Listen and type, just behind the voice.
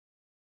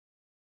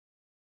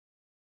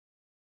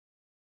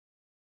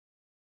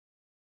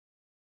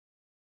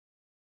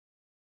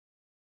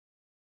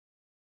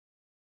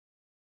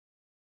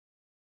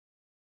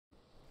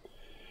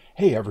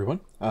Hey everyone,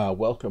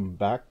 welcome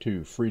back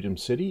to Freedom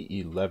City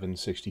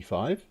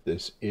 1165.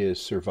 This is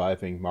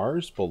Surviving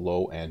Mars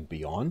Below and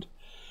Beyond.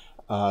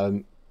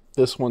 Um,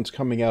 this one's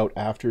coming out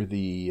after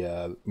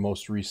the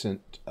most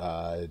recent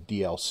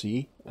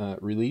DLC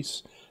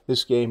release.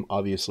 This game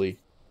obviously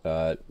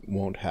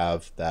won't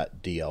have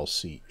that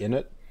DLC in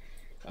it,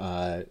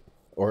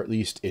 or at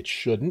least it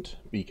shouldn't,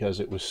 because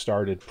it was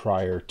started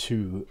prior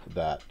to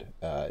that,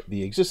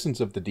 the existence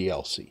of the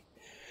DLC.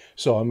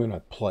 So I'm going to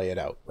play it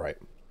out, right?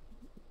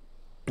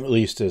 At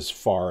least as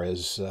far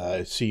as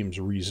it seems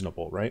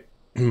reasonable, right?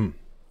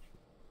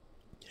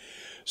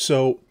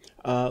 So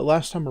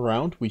last time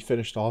around, we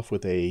finished off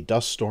with a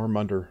dust storm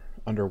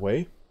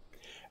underway,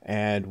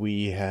 and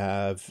we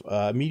have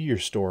a meteor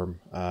storm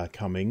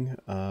coming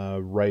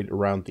right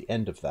around the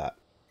end of that.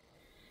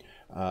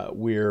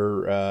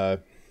 We're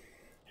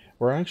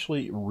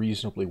actually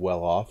reasonably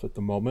well off at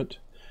the moment.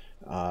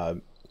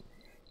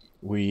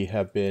 We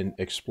have been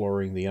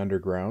exploring the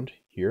underground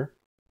here.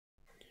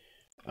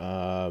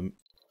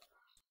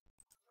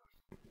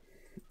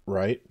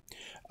 Right?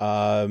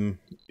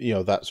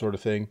 That sort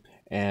of thing.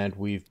 And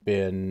we've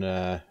been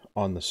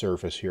on the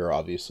surface here,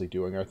 obviously,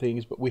 doing our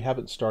things, but we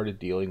haven't started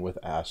dealing with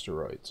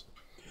asteroids.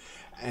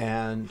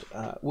 And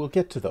we'll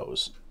get to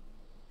those,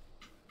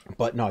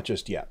 but not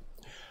just yet.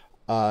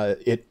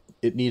 It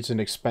needs an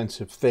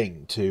expensive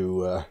thing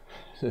to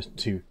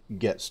to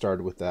get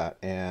started with that,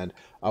 and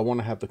I want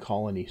to have the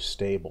colony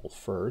stable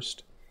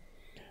first.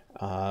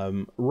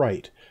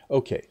 Right.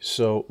 Okay,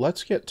 so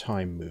let's get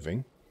time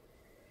moving.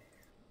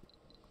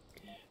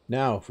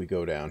 Now, if we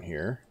go down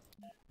here,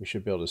 we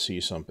should be able to see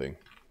something.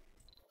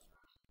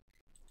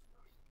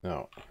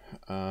 No.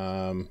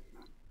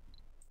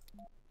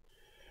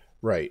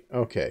 Right,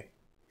 okay.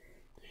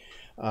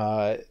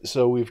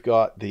 So we've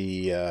got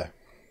the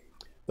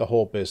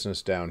whole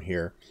business down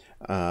here.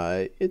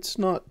 It's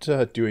not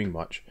doing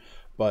much,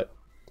 but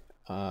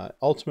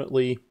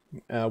ultimately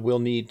we'll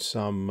need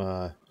some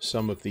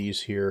of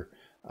these here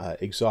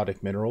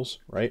exotic minerals,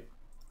 right?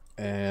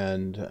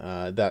 And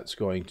that's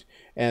going to,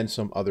 and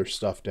some other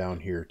stuff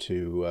down here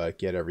to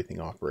get everything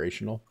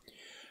operational.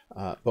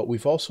 But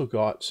we've also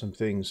got some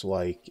things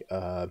like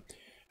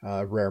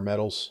rare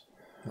metals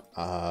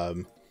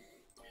and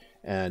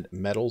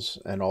metals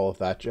and all of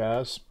that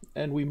jazz,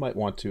 and we might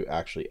want to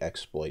actually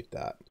exploit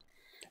that.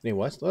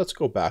 Anyway, let's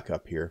go back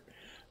up here.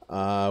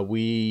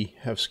 We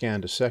have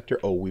scanned a sector.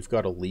 Oh, we've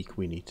got a leak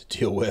we need to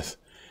deal with.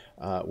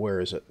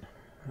 Where is it?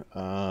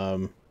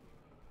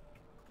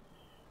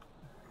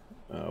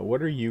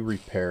 What are you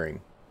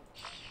repairing?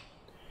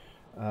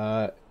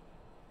 Well,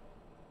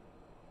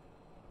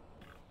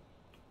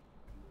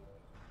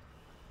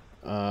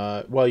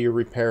 you're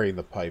repairing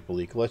the pipe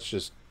leak. Let's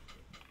just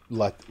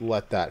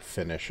let that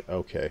finish.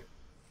 Okay.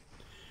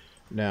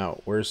 Now,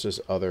 where's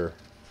this other?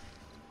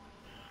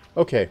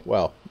 Okay,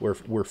 well,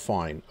 we're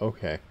fine.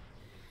 Okay.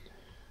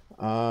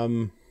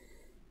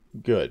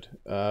 Good.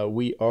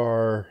 We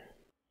are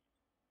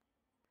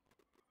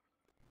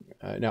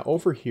now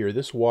over here.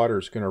 This water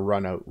is going to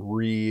run out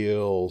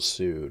real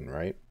soon,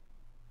 right?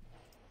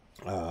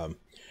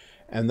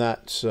 And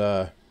that's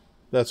going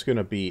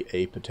to be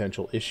a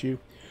potential issue.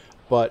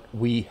 But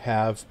we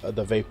have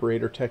the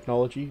vaporator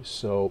technology,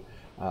 so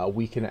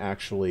we can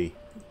actually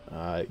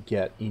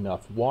get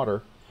enough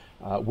water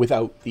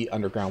without the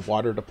underground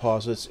water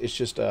deposits. It's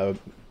just a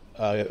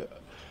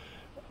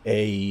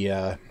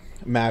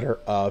matter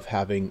of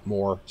having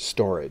more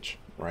storage,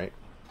 right?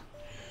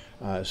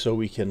 So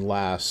we can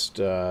last,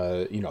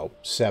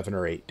 7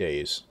 or 8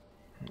 days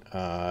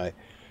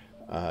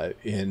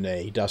in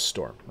a dust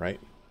storm,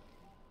 right?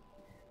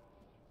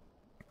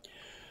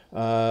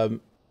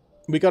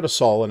 We got a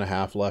sol and a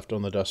half left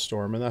on the dust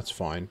storm, and that's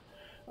fine.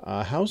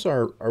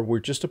 We're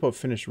just about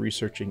finished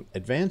researching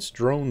advanced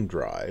drone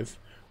drive,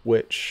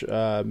 which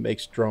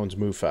makes drones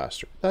move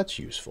faster. That's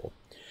useful.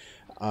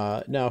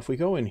 Now, if we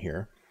go in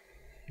here,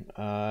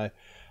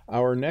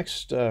 our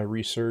next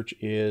research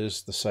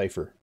is the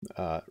cipher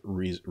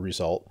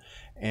result,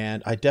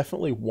 and I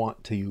definitely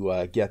want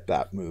to get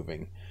that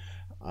moving.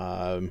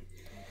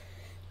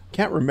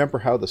 Can't remember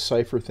how the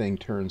cipher thing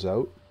turns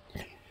out,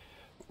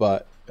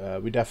 but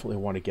we definitely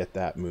want to get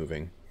that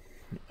moving.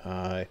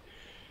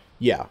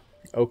 Yeah,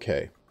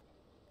 okay.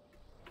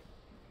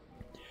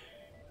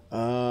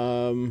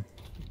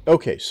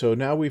 Okay, so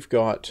now we've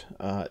got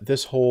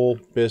this whole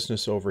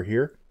business over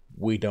here.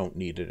 We don't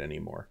need it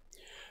anymore.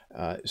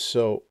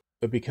 So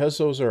because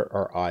those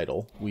are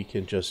idle, we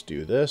can just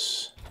do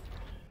this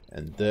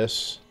and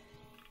this,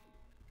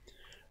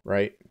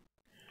 right?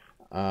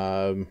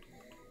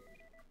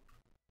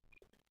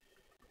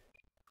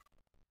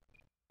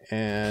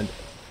 And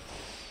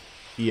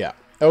yeah,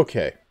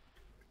 okay.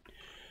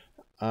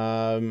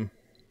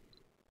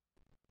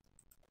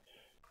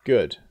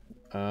 Good.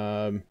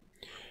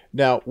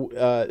 Now,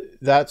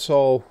 that's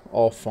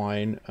all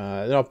fine.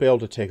 Then I'll be able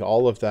to take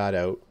all of that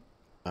out,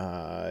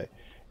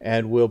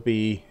 and we'll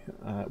be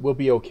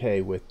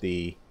okay with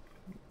the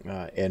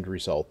end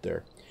result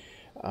there.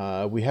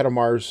 We had a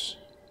Mars.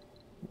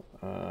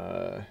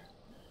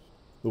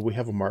 Will we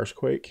have a Mars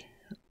quake?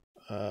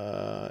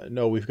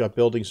 No, we've got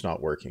buildings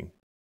not working.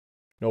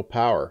 No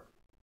power.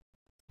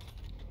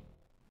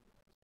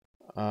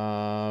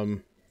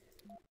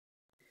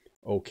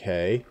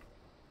 Okay.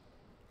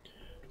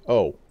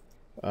 Oh,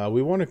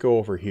 we want to go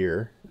over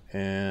here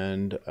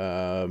and,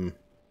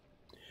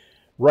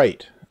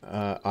 right.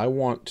 I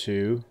want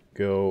to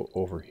go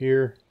over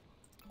here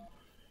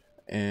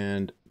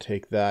and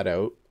take that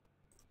out.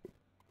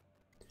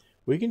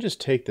 We can just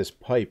take this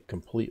pipe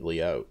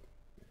completely out.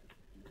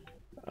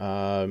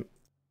 And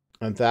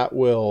that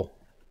will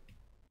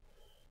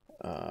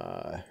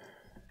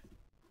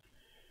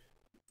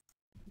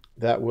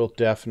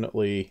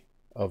definitely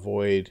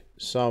avoid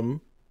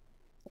some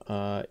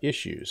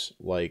issues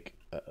like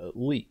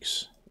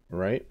leaks,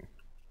 right?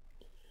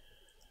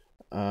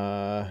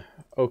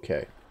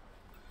 Okay.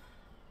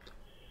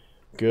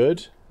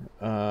 Good.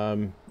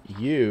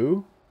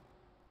 You...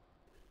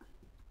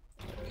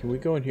 Can we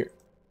go in here?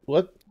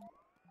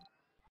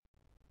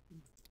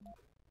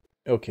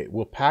 Okay,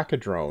 we'll pack a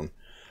drone.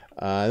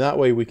 That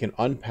way we can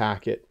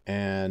unpack it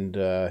and...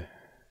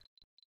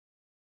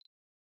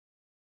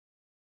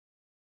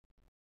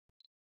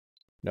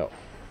 No.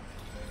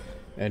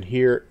 And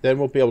here, then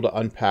we'll be able to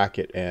unpack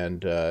it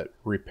and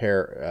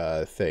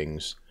repair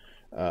things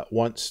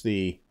once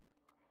the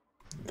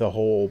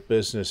whole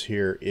business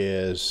here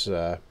is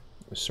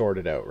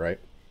sorted out, right?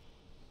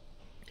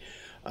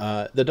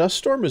 The dust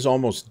storm is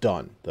almost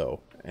done,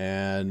 though,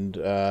 and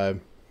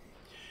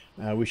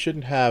we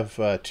shouldn't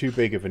have too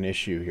big of an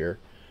issue here.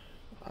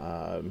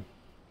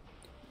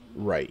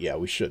 Right, yeah,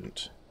 we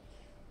shouldn't.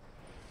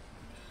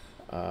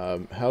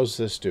 How's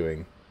this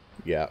doing?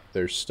 Yeah,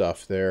 there's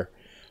stuff there.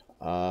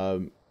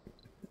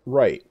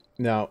 Right.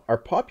 Now, our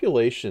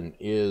population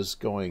is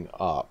going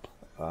up,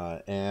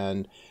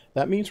 and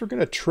that means we're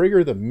going to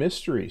trigger the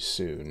mystery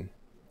soon,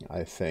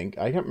 I think.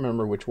 I can't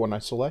remember which one I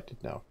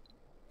selected now.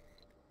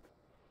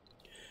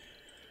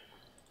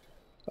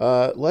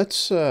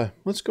 Let's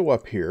go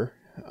up here.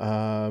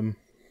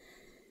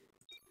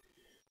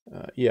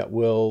 Yeah,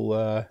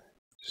 we'll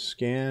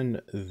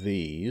scan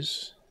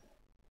these.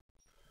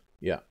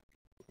 Yeah.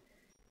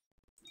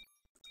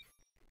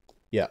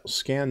 Yeah,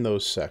 scan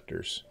those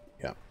sectors.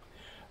 Yeah.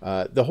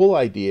 The whole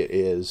idea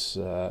is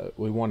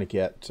we want to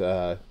get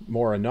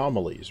more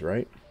anomalies,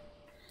 right?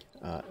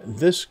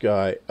 This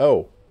guy...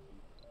 Oh.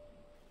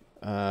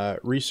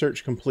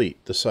 Research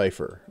complete.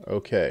 Decipher.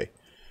 Okay.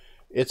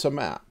 It's a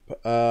map.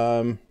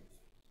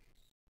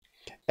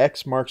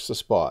 X marks the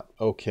spot.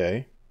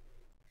 Okay.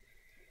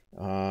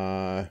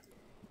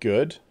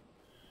 Good.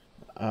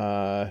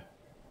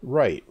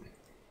 Right.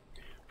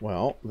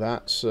 Well,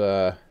 that's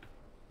a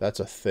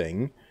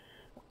thing.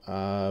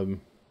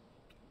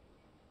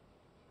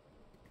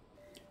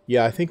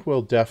 Yeah, I think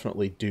we'll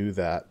definitely do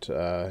that,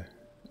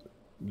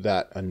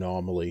 that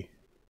anomaly.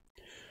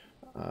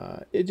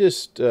 It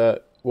just,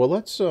 well,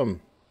 let's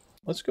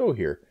go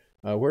here.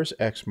 Where's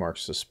X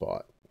marks the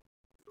spot?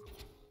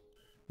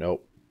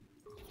 Nope.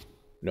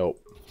 Nope.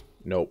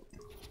 Nope.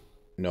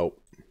 Nope.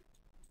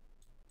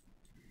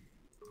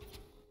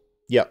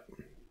 Yep.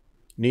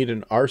 Need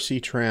an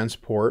RC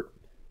transport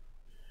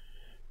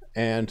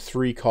and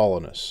 3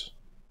 colonists.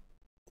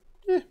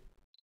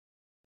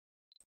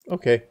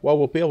 Okay, well,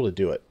 we'll be able to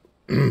do it.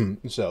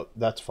 So,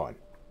 that's fine.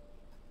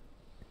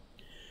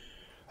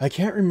 I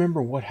can't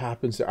remember what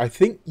happens there. I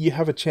think you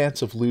have a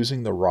chance of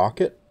losing the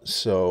rocket,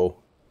 so...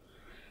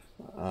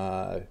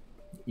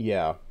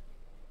 yeah.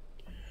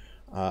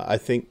 I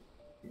think...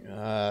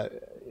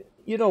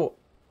 you know,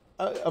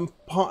 I'm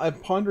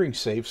pondering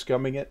save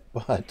scumming it,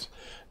 but...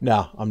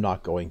 no, I'm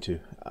not going to.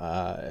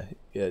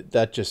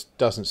 That just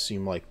doesn't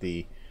seem like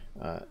the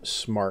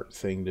smart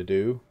thing to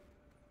do.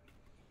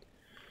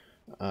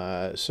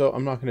 So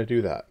I'm not going to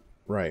do that.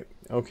 Right.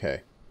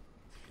 Okay.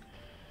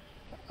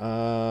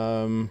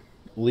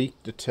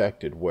 Leak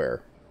detected.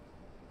 Where?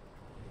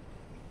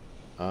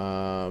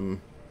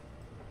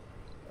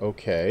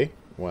 Okay.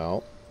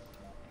 Well,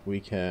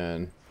 we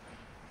can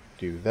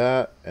do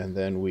that, and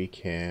then we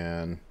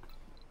can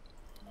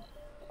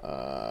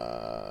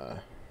go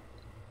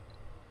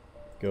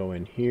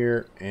in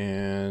here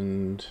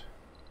and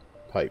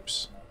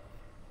pipes.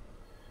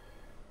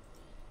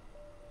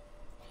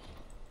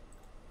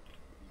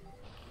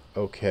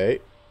 Okay.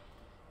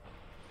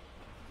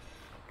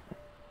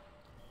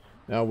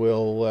 Now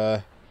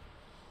we'll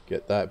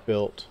get that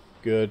built.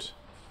 Good.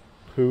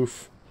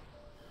 Poof.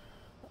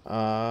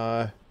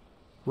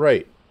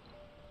 Right.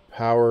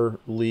 Power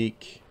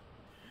leak.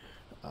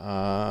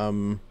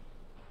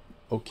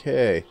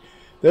 Okay.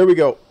 There we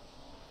go.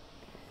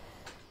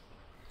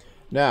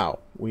 Now,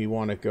 we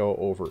want to go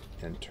over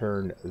and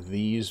turn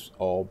these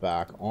all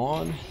back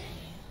on.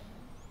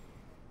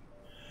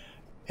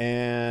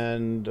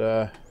 And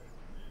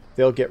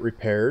they'll get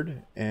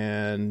repaired.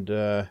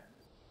 And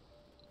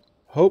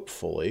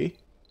hopefully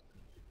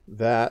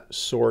that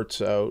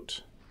sorts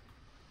out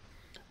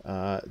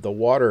the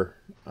water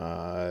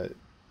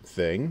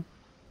thing.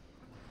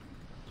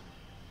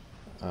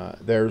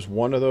 There's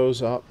one of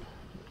those up.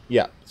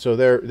 Yeah, so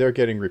they're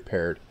getting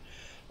repaired.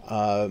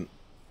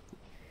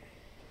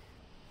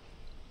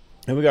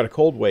 And we got a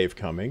cold wave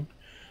coming.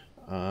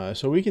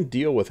 So we can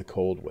deal with a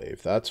cold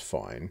wave. That's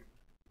fine.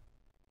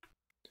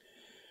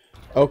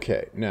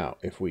 Okay, now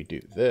if we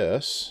do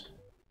this,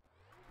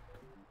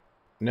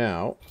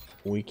 now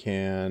we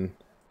can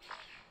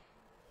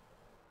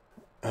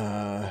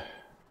now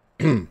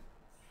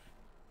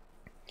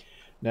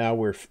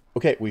we're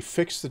okay, we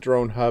fixed the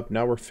drone hub.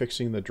 Now we're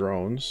fixing the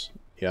drones.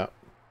 Yeah.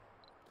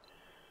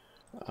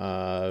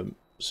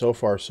 So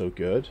far so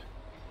good.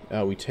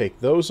 Now we take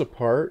those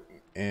apart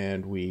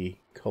and we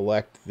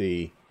collect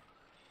the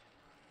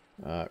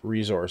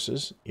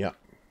resources. Yeah.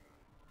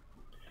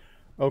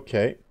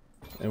 Okay.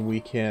 And we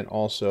can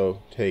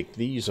also take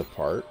these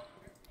apart.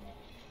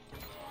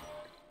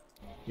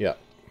 Yeah.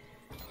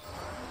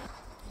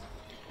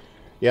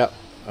 Yeah.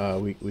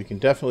 We can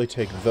definitely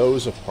take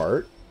those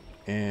apart.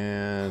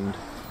 And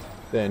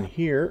then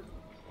here,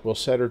 we'll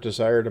set our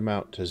desired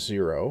amount to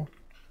 0.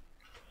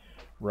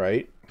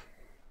 Right.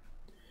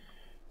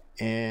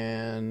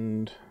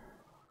 And...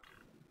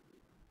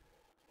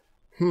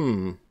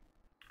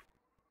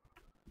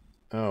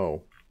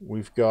 Oh,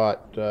 we've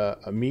got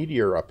a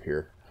meteor up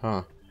here.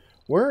 Huh.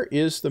 Where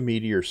is the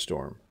meteor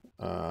storm?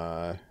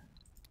 Go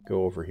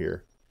over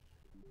here.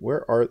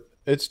 Where are...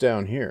 It's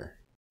down here.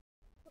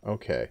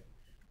 Okay.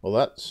 Well,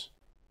 that's...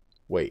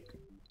 Wait.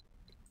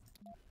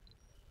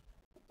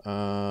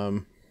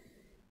 Where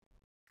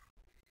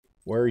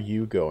are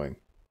you going?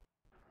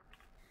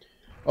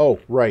 Oh,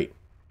 right.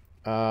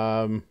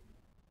 I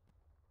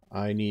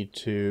need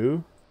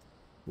to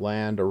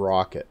land a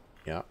rocket.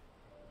 Yeah.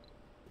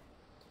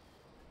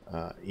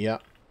 Yeah.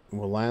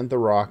 We'll land the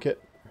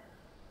rocket.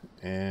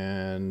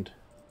 And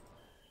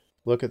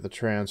look at the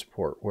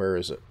transport. Where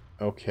is it?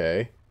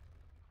 Okay.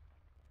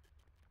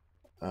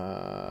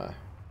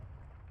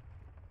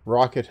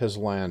 Rocket has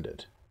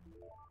landed.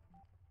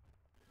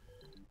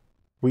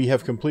 We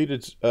have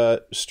completed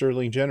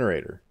Stirling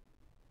generator.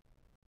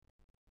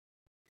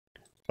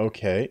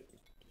 Okay.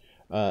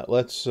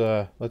 Let's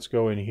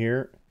go in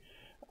here.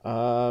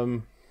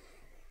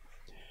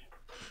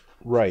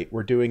 Right,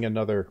 we're doing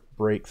another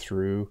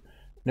breakthrough.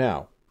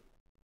 Now,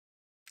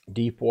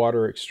 deep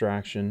water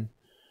extraction.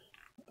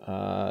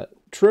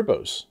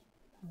 Tribos.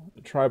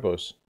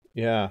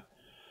 Yeah.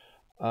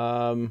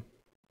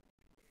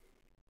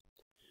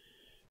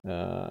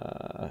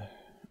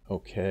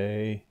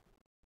 Okay.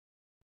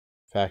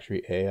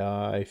 Factory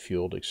AI,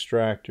 fueled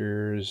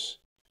extractors.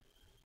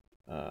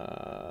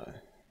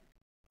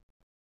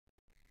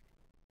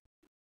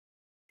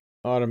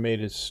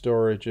 Automated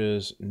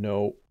storages,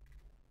 no.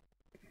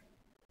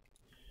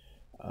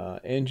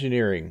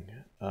 Engineering.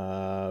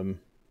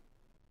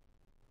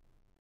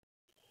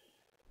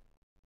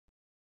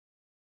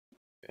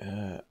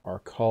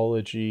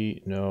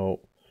 Arcology, no.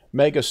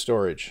 Mega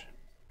storage.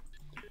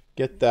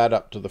 Get that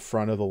up to the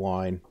front of the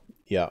line.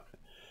 Yeah.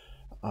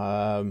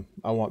 I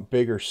want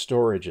bigger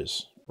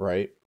storages,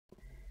 right?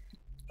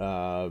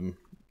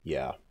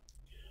 Yeah.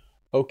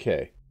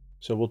 Okay.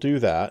 So we'll do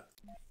that.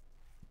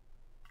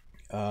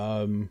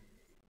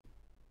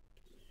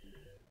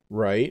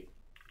 Right.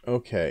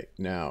 Okay.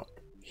 Now,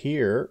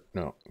 here,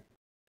 no.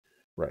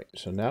 Right.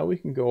 So now we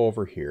can go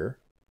over here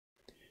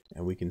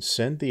and we can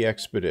send the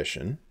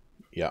expedition.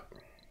 Yeah.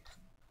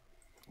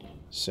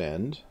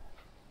 Send.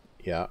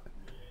 Yeah.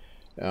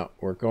 Now,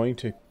 we're going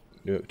to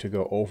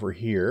go over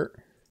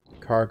here.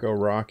 Cargo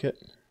rocket.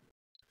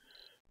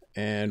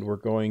 And we're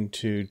going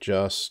to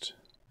just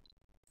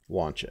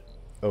launch it.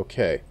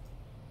 Okay.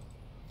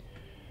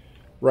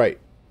 Right.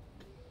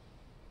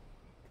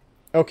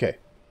 Okay.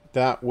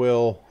 That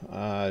will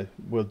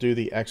we'll do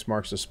the X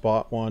marks the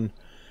spot one.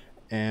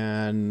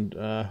 And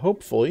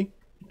hopefully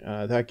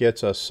that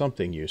gets us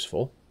something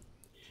useful.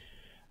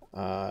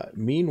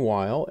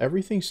 Meanwhile,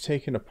 everything's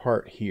taken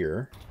apart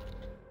here.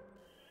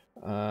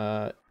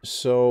 I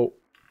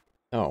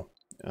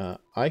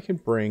can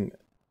bring...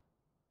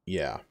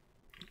 Yeah.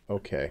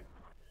 Okay.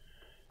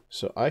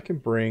 So I can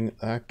bring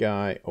that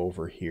guy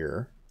over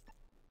here.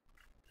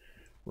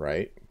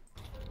 Right.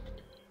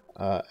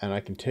 And I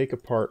can take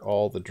apart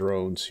all the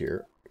drones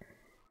here.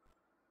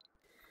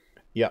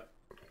 Yep.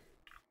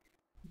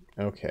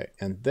 Okay.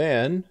 And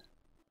then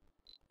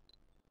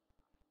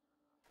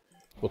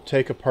we'll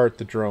take apart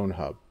the drone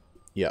hub.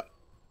 Yep.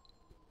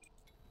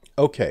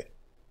 Okay.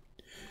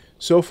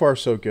 So far,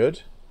 so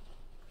good.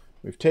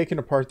 We've taken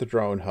apart the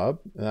drone hub.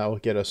 And that will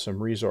get us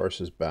some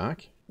resources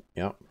back.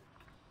 Yep.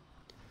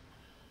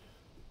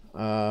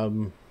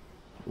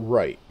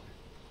 Right.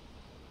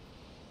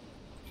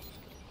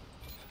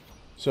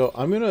 So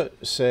I'm going to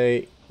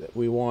say that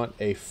we want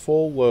a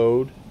full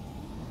load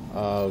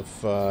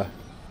of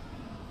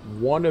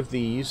one of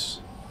these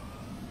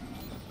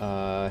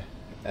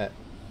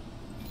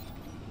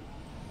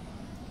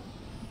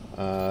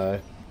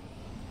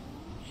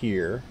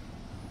here.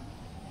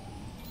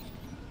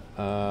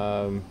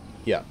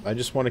 Yeah, I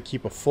just want to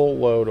keep a full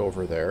load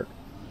over there.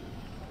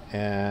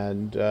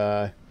 And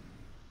that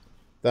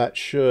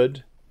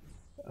should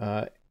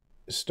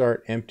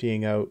start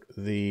emptying out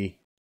the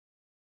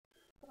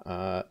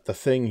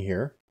thing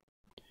here.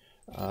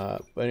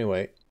 But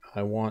anyway,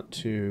 I want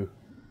to...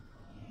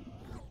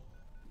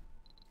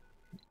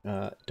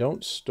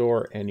 don't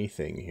store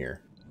anything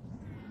here.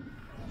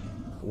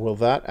 Will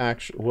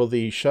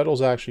the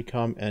shuttles actually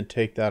come and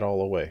take that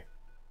all away?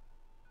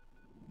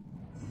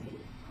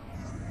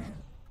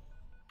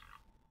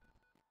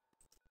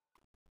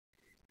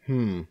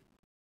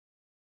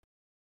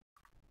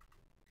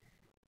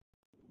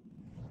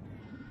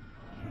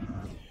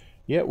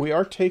 Yeah, we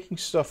are taking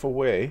stuff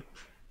away.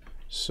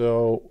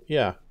 So,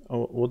 yeah,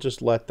 we'll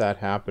just let that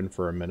happen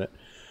for a minute.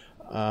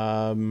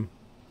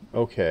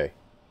 Okay.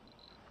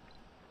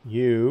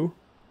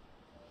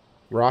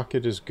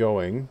 Rocket is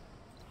going.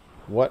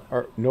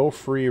 No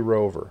free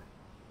rover.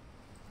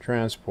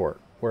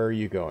 Transport. Where are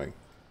you going?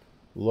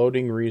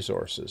 Loading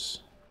resources.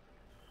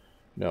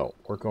 No,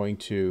 we're going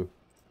to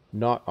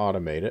not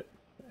automate it,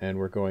 and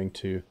we're going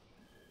to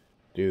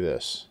do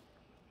this.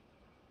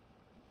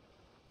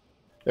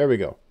 There we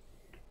go.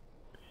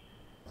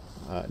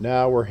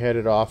 Now we're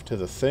headed off to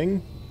the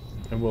thing,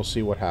 and we'll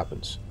see what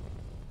happens.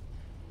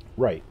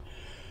 Right.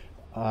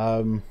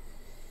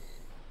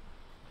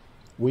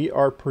 We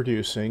are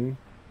producing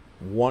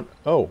one...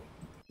 Oh,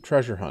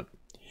 treasure hunt.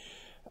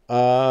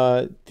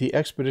 The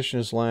expedition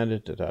has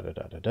landed.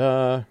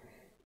 Dust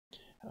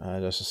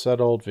is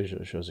settled.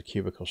 Visual shows a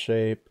cubical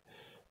shape.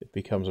 It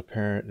becomes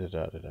apparent.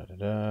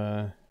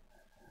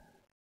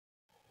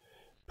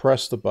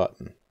 Press the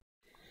button.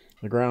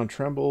 The ground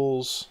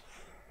trembles.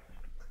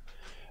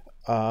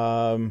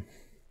 The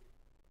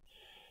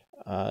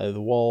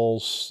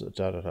walls,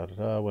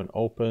 when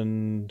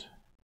opened,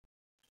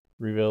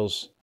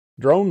 reveals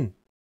dome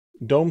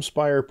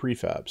spire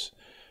prefabs.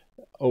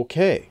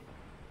 Okay.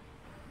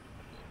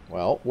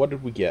 Well, what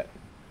did we get?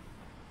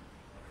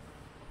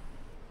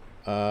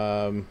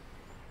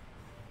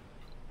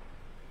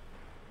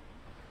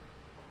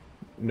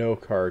 No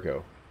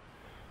cargo.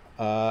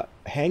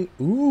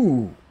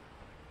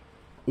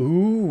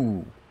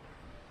 Ooh,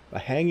 a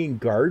hanging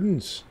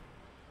gardens.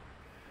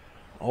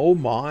 Oh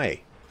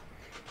my.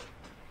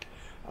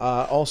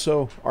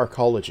 Also,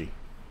 arcology.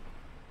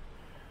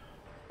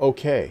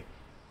 Okay.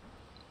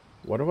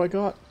 What have I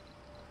got?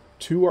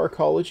 2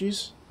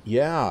 arcologies?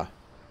 Yeah.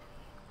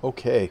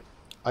 Okay.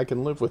 I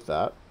can live with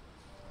that.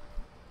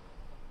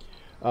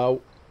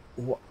 What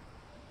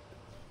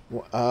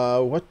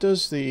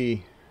does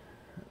the...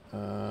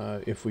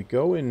 if we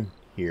go in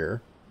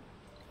here,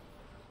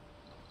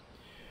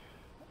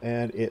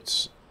 and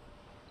it's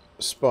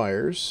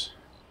spires,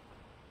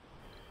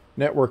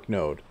 network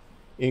node,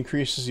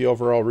 increases the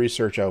overall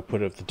research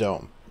output of the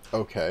dome.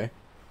 Okay.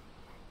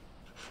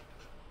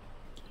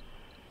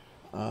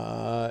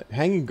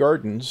 Hanging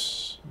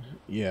gardens,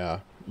 yeah,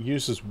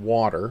 uses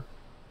water,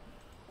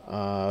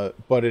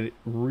 but it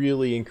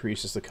really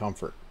increases the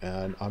comfort,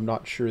 and I'm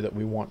not sure that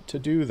we want to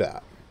do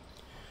that.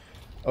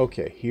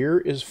 Okay, here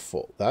is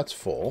full. That's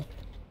full.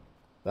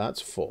 That's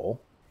full.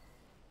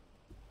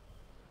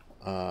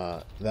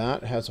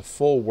 That has a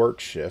full work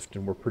shift,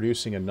 and we're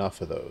producing enough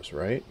of those,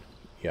 right?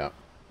 Yeah.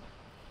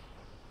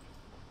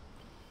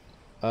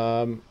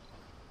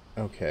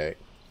 Okay.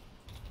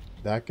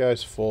 That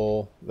guy's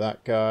full.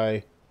 That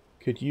guy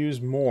could use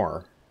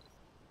more.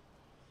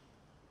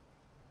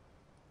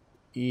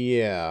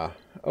 Yeah.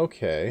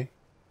 Okay.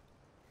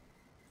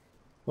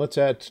 Let's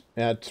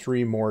add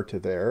 3 more to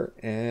there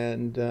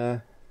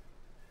and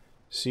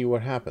see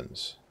what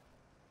happens.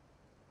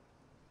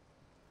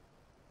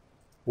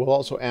 We'll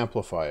also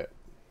amplify it.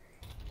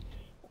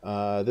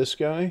 This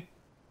guy?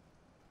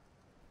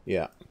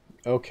 Yeah.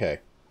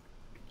 Okay.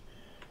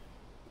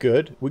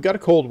 Good. We got a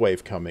cold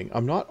wave coming.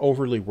 I'm not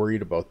overly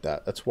worried about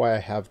that. That's why I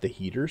have the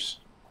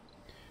heaters.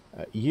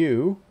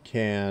 You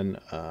can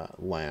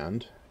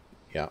land.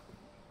 Yeah.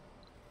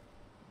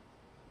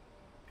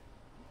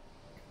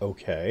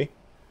 Okay.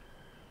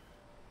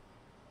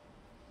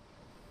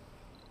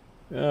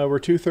 We're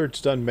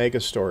 2/3 done mega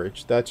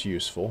storage. That's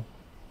useful.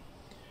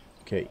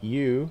 Okay,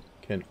 you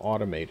can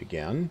automate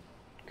again.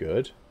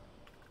 Good.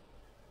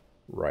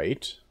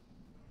 Right.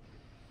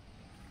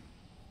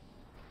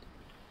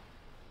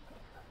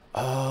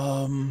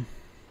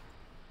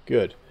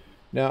 Good.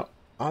 Now,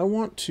 I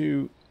want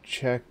to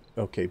check...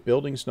 Okay,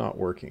 building's not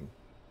working.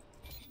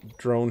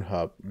 Drone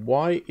hub.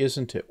 Why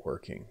isn't it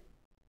working?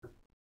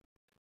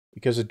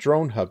 Because a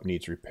drone hub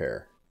needs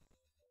repair.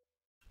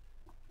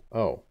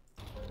 Oh.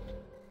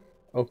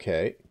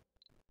 Okay.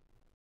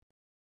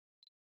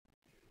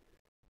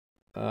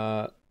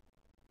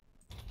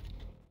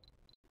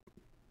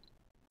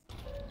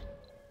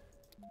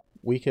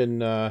 We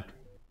can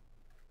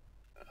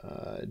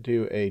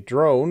do a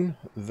drone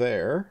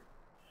there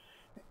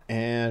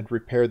and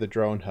repair the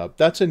drone hub.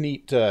 That's a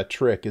neat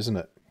trick, isn't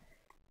it?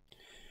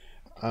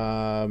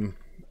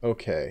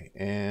 Okay,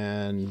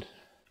 and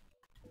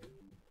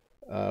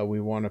we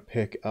want to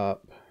pick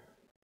up...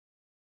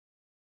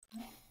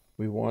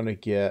 We want to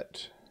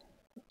get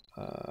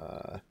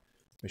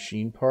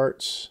machine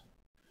parts,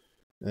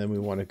 and then we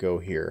want to go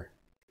here.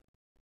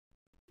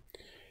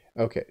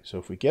 Okay, so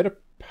if we get a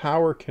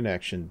power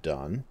connection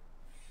done...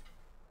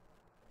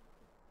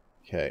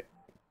 Okay.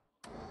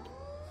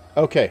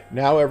 Okay,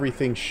 now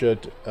everything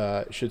should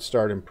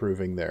start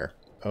improving there.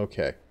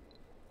 Okay.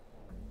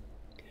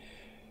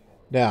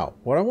 Now,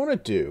 what I want to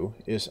do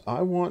is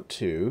I want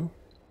to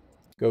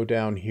go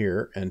down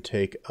here and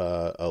take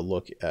a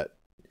look at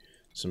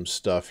some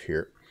stuff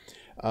here.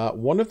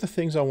 One of the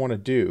things I want to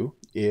do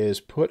is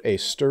put a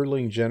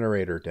Stirling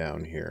generator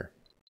down here.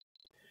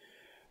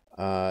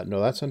 No,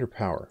 that's under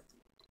power.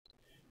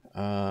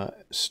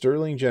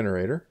 Stirling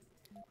generator.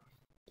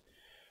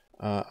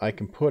 I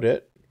can put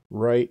it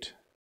right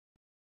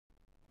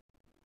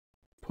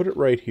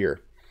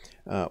here.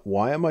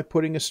 Why am I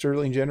putting a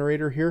Stirling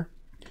generator here?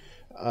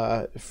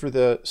 For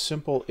the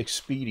simple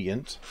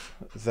expedient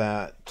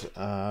that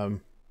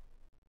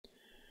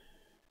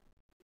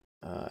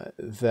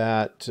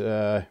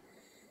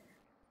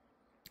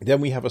then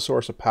we have a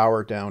source of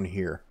power down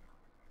here.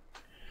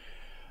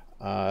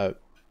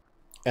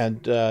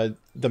 And the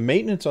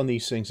maintenance on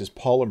these things is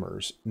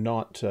polymers,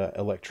 not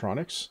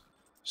electronics.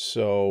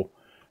 So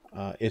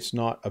it's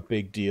not a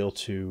big deal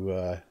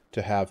to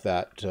have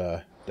that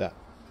that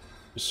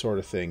sort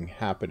of thing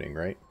happening,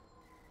 right?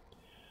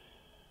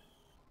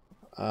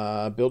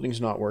 Building's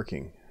not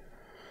working.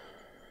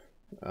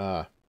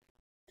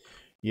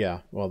 Yeah,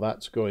 well,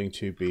 that's going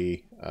to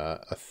be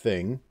a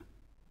thing.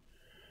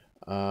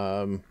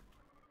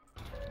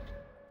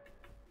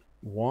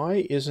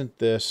 Why isn't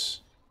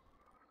this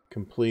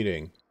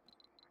completing?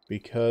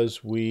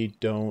 Because we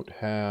don't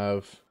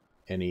have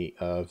any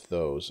of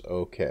those.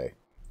 Okay.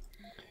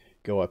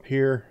 Go up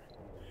here.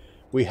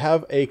 We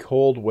have a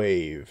cold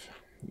wave.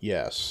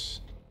 Yes.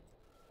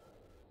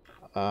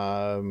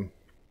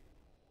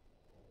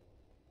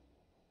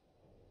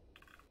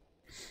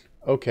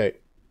 Okay.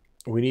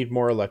 We need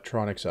more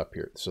electronics up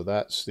here. So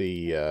that's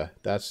the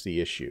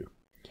issue.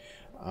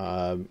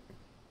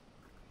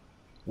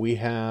 We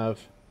have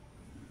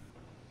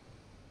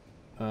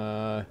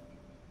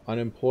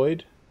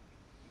unemployed.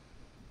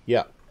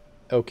 Yeah.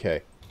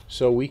 Okay.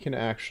 So we can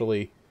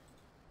actually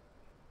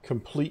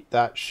complete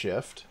that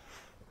shift.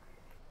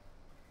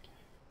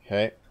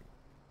 Okay.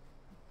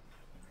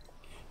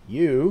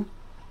 You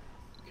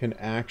can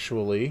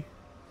actually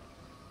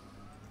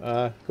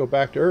go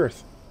back to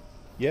Earth.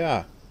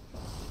 Yeah.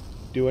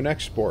 Do an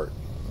export.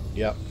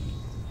 Yep.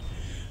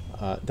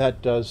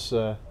 That does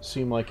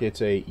seem like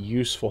it's a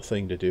useful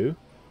thing to do.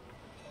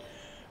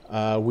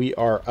 We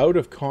are out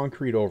of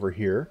concrete over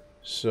here,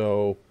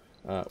 so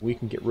we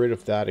can get rid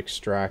of that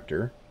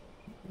extractor.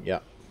 Yeah.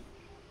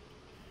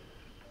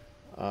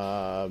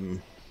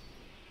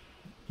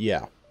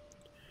 Yeah.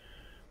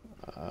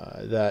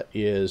 That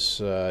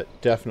is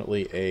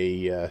definitely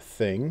a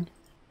thing.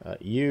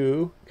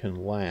 You can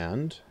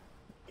land.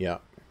 Yeah.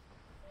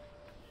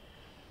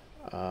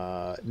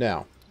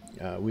 Now,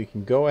 we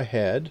can go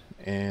ahead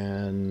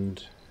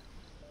and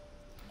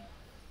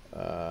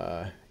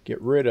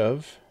get rid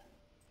of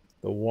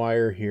the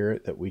wire here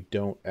that we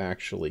don't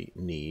actually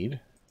need.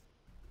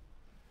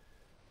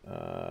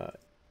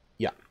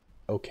 Yeah,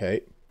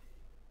 okay.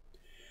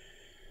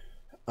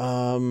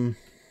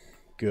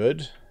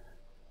 Good.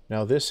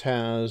 Now this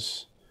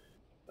has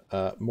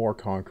more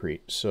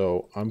concrete,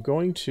 so I'm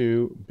going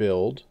to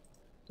build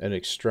an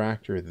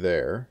extractor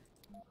there.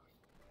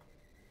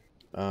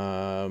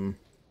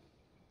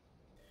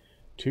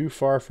 Too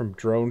far from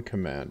drone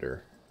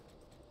commander.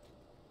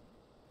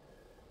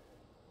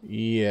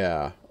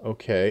 Yeah,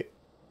 okay.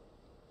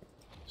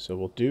 So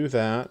we'll do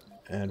that,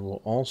 and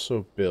we'll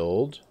also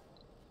build...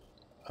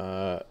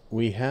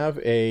 we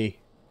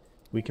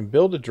can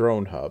build a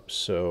drone hub,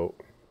 so...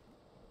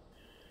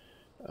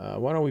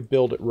 why don't we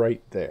build it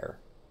right there?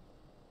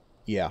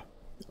 Yeah,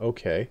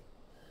 okay.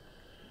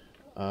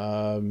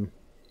 And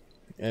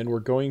we're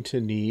going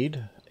to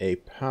need a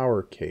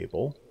power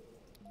cable,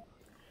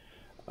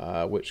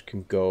 which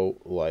can go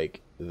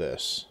like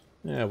this.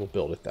 Yeah, we'll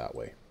build it that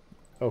way.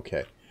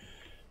 Okay.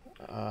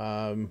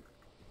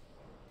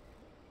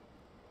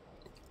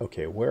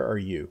 Okay, where are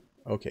you?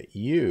 Okay,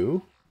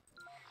 you...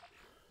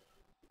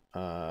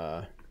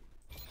 why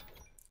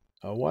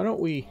don't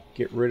we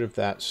get rid of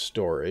that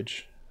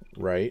storage,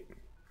 right?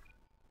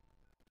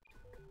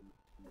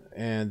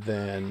 And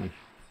then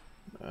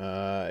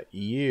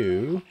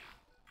you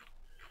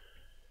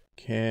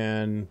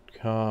can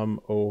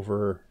come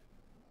over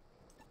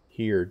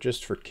here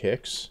just for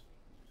kicks,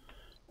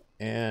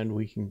 and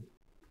we can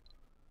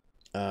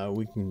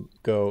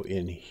go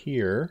in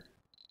here,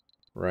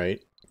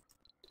 right?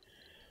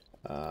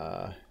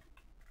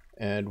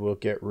 And we'll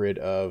get rid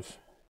of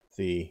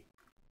the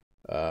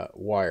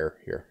wire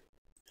here,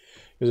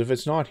 because if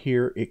it's not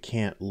here, it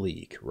can't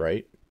leak,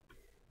 right?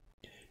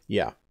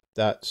 Yeah,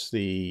 that's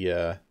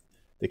the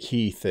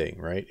key thing,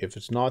 right? If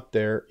it's not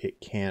there,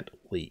 it can't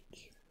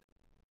leak.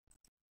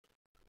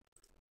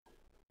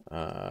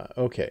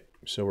 Okay,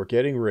 so we're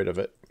getting rid of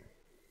it.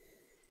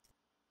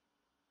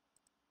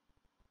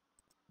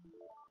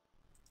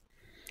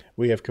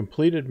 We have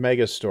completed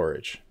mega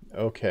storage.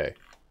 Okay.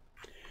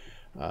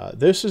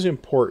 This is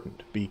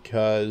important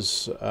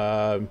because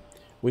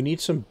we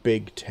need some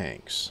big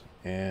tanks,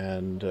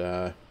 and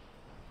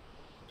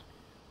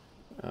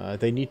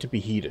they need to be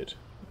heated.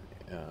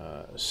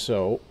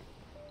 So,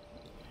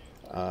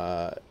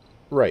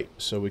 right,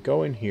 so we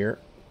go in here,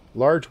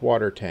 large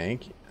water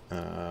tank.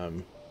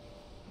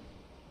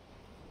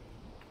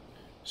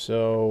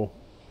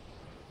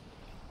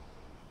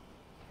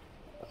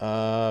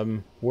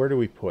 Where do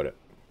we put it?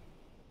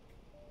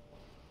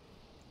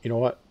 You know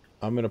what?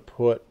 I'm going to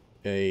put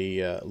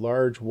a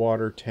large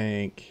water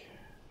tank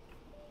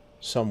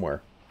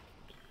somewhere.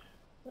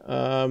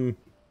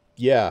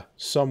 Yeah,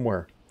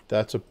 somewhere.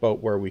 That's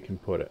about where we can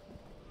put it.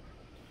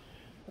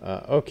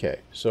 Okay,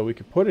 so we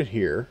could put it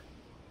here.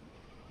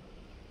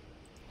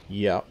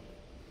 Yep.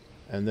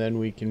 And then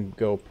we can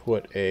go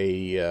put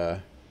a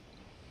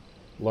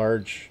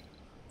large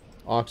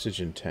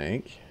oxygen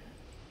tank.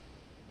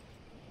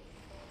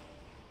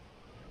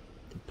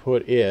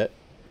 Put it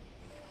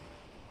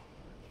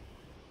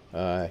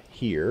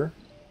here.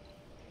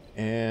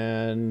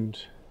 And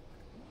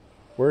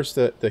where's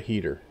the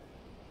heater?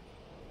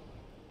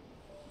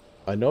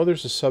 I know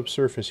there's a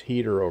subsurface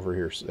heater over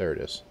here. So there it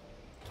is.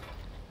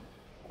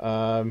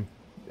 And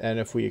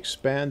if we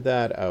expand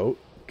that out,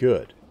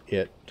 good.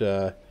 It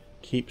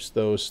keeps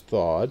those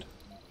thawed.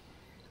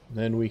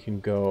 Then we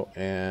can go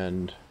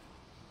and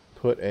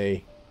put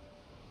a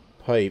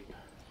pipe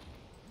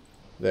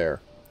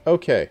there.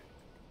 Okay.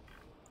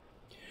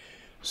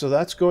 So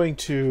that's going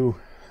to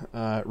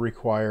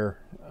require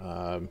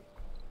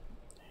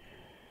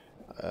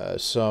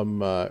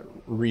some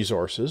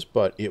resources,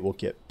 but it will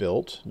get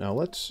built. Now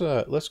let's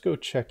go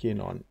check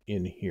in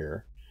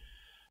here.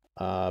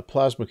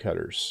 Plasma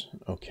cutters.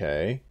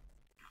 Okay.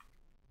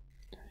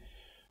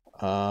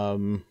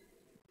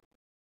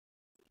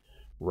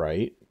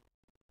 Right.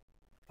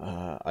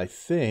 I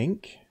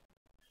think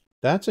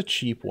that's a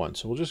cheap one,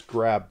 so we'll just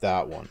grab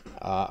that one.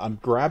 I'm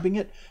grabbing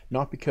it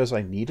not because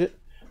I need it,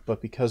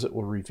 but because it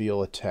will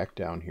reveal a tech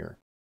down here.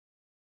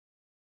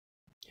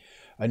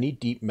 I need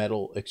deep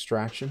metal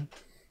extraction,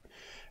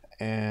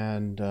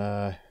 and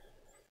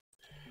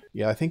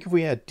yeah, I think if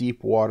we had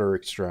deep water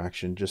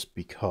extraction, just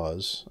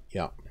because,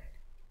 yeah.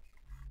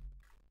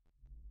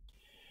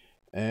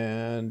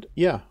 And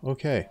yeah,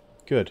 okay,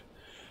 good.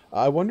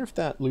 I wonder if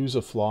that lose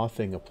a flaw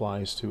thing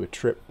applies to a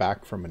trip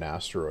back from an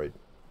asteroid.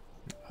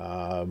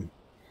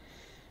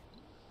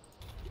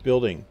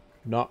 Building,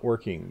 not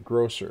working.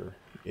 Grocer,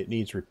 it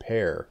needs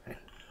repair.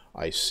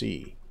 I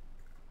see.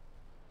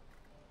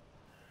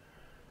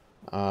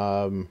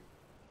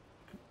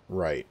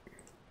 Right.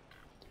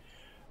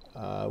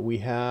 We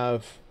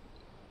have...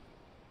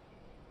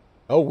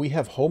 Oh, we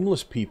have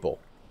homeless people.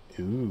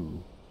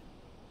 Ooh.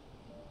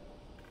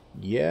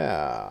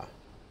 Yeah.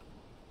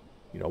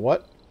 You know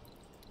what?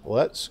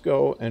 Let's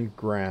go and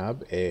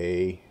grab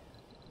a...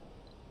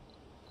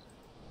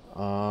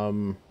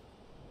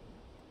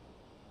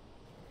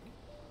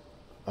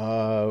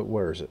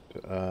 where is it?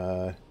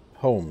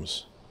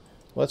 Homes.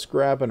 Let's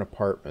grab an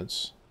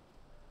apartments.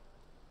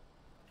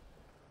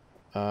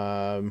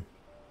 No,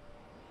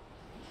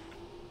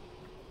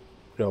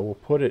 we'll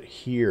put it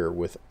here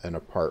with an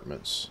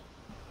apartments.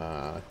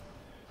 But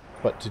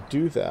to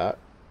do that,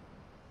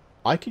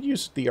 I could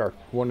use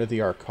one of the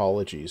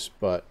arcologies,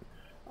 but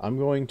I'm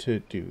going to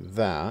do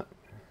that.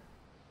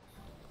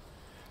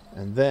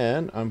 And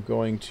then I'm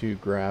going to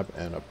grab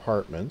an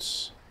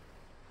apartments.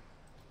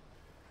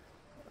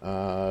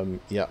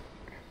 Yeah.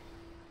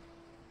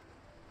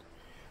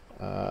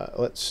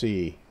 Let's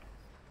see.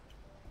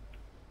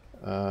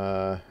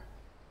 Yeah,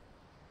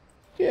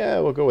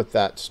 we'll go with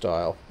that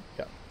style.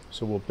 Yeah.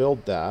 So we'll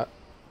build that.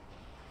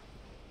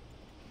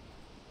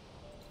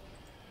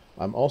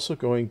 I'm also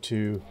going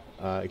to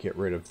get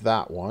rid of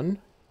that one.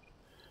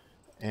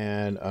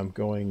 And I'm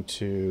going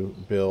to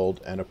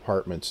build an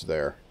apartments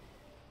there.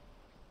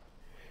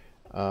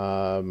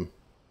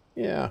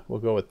 Yeah, we'll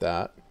go with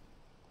that.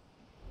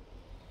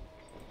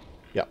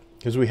 Yeah,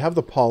 because we have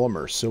the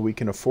polymers, so we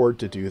can afford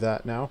to do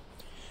that now.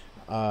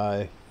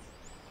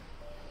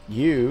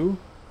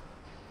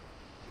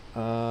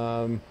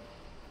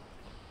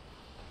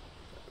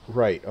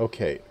 Right,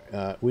 okay.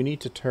 We need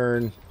to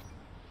turn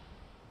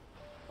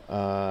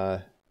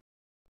that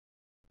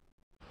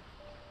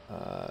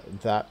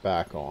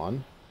back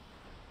on.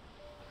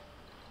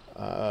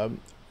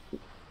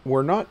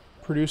 We're not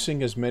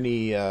producing as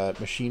many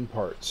machine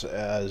parts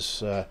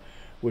as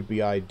would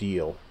be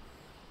ideal.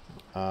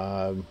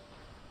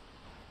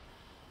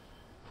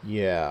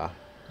 Yeah.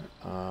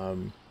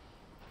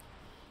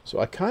 So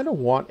I kind of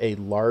want a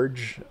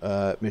large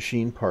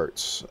machine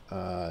parts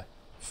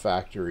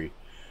factory.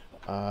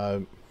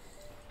 You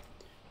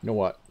know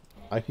what?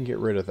 I can get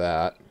rid of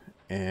that.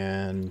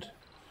 And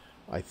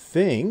I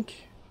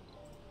think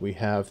we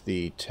have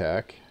the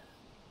tech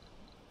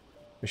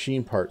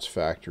machine parts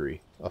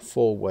factory, a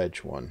full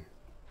wedge one.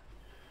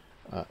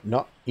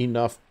 Not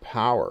enough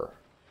power.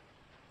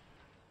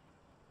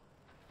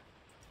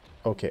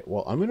 Okay,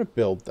 well, I'm going to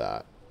build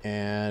that.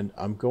 And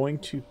I'm going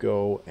to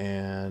go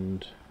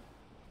and...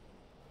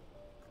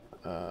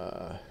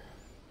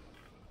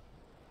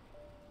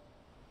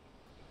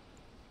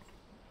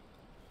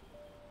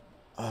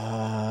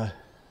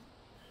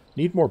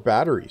 need more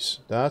batteries.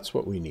 That's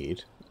what we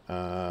need.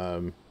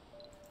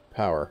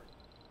 Power.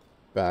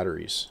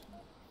 Batteries.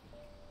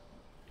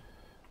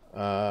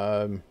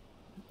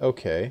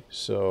 Okay,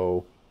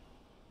 so...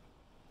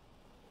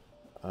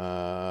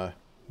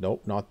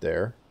 nope, not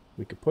there.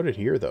 We could put it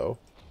here, though.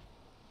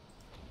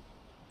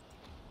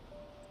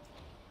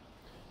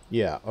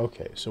 Yeah,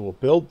 okay, so we'll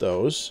build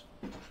those.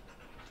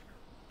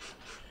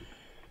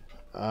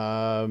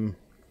 Oh,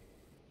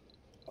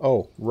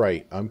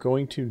 right. I'm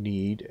going to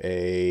need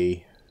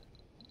a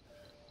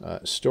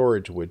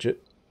storage widget,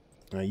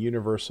 a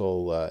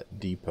universal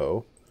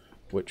depot,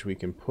 which we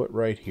can put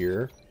right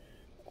here.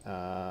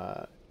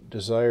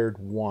 Desired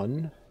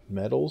 1,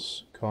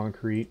 metals,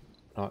 concrete,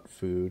 not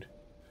food.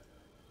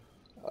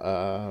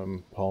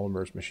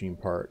 Polymers, machine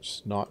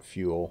parts, not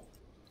fuel.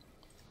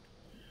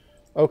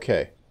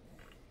 Okay.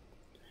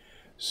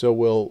 So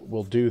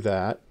we'll do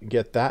that,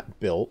 get that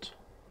built.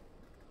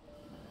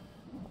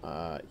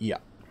 Yeah.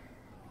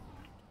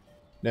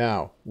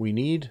 Now, we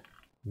need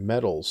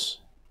metals.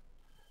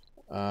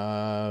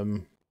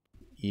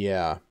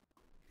 Yeah.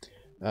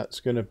 That's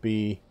going to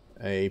be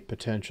a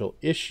potential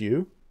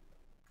issue.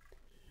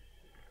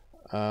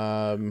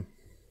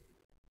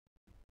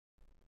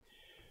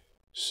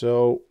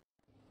 So,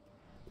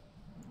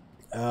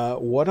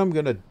 what I'm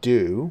going to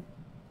do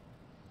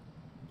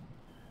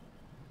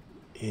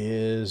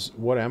is...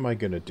 What am I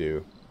going to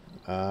do?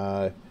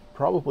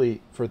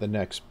 Probably for the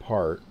next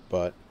part,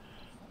 but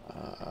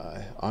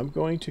I'm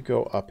going to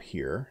go up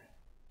here.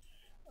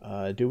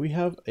 Do we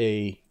have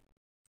a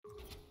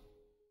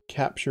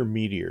capture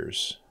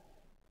meteors?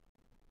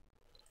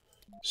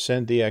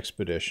 Send the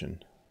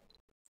expedition.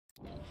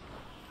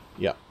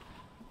 Yeah.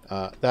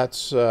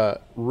 That's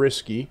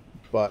risky,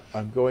 but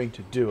I'm going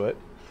to do it.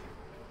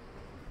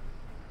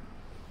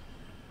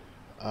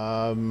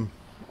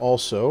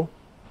 Also,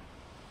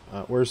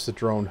 where's the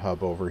drone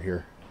hub over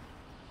here?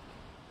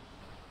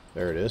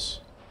 There it is.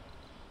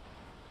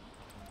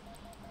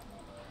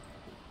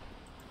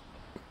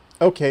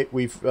 Okay,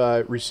 we've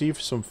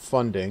received some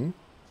funding.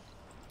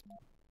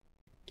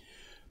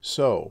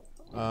 So,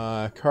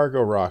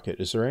 cargo rocket.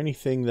 Is there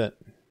anything that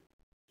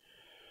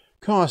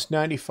cost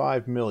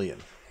 95 million?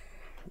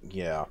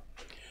 Yeah.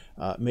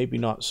 Maybe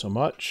not so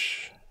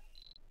much.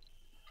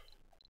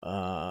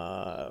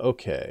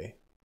 Okay.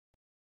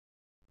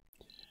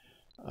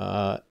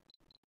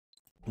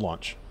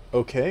 Launch.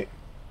 Okay.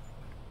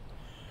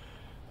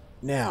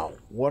 Now,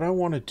 what I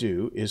want to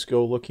do is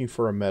go looking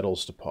for a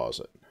metals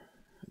deposit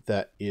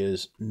that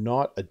is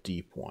not a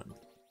deep one.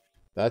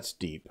 That's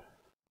deep.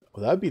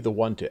 Well, that'd be the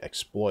one to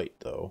exploit,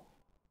 though.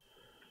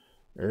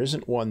 There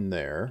isn't one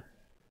there.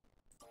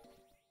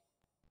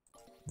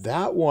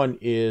 That one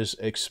is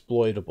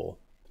exploitable.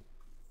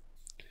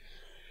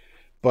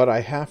 But I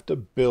have to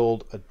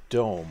build a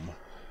dome.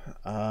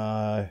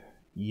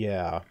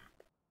 Yeah.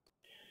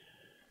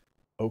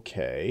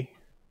 Okay.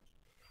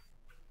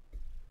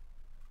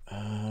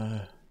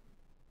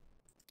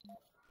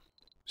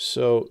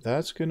 So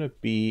that's going to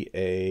be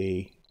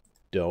a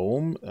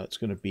dome. That's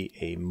going to be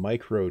a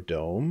micro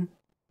dome.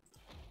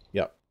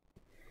 Yep.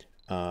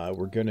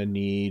 We're going to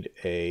need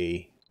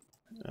a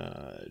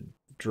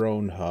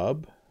drone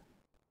hub.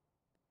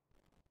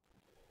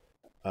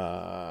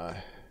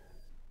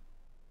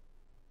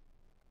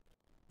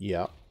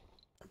 Yeah.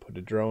 Put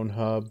a drone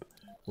hub.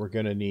 We're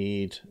going to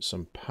need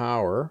some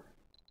power.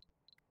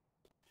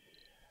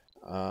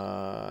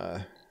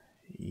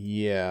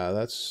 Yeah,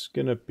 that's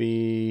going to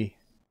be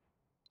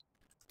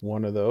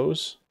one of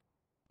those.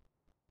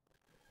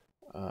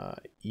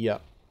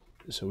 Yep.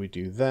 So we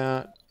do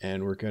that,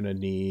 and we're going to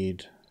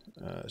need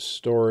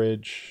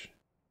storage,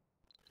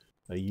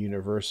 a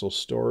universal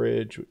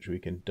storage, which we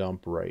can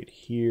dump right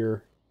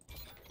here.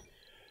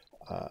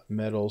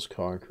 Metals,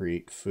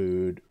 concrete,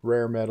 food,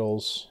 rare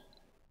metals,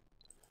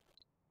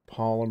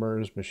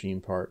 polymers,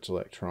 machine parts,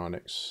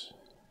 electronics.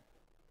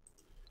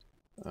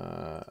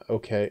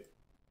 Okay.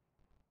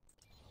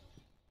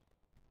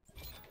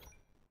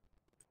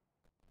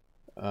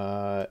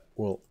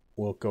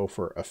 We'll go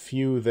for a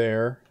few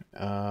there,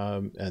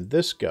 and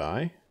this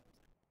guy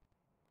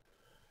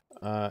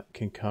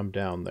can come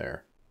down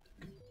there.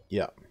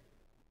 Yeah.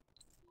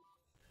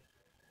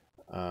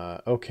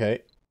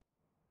 Okay.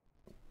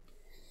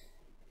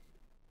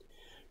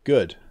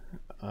 Good.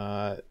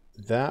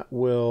 That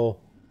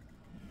will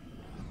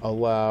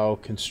allow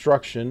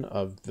construction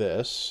of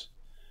this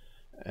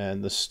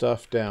and the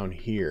stuff down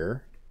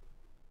here.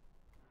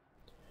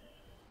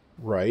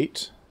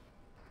 Right.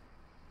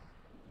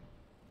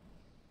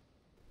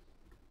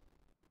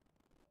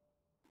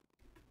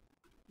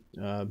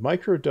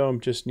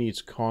 Microdome just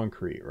needs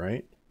concrete,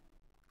 right?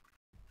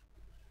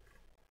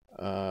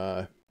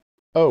 Oh,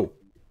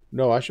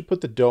 no, I should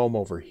put the dome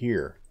over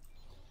here.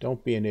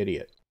 Don't be an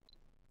idiot.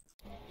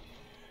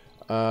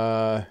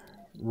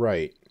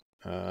 Right.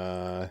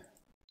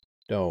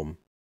 Dome.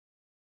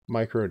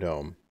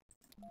 Microdome.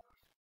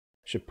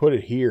 Should put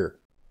it here.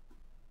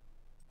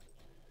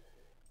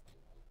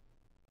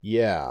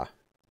 Yeah.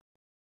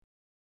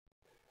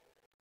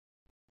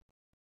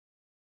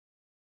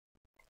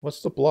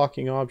 What's the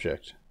blocking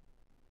object?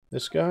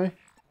 This guy?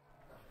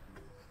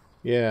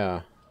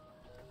 Yeah.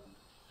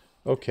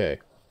 Okay.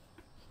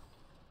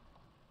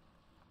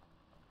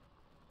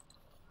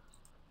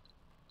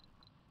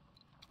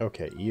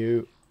 Okay,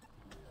 you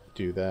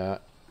do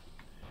that.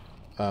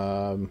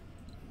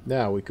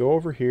 Now we go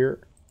over here,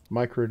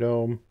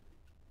 microdome.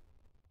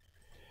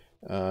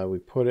 We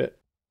put it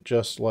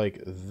just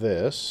like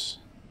this.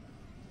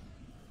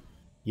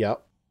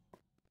 Yep.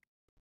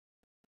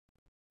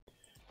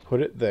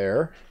 Put it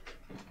there.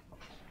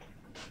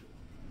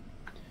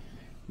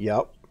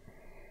 Yep.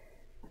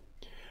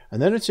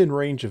 And then it's in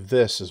range of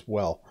this as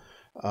well.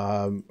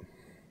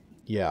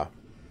 Yeah.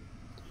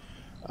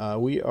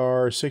 We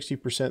are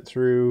 60%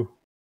 through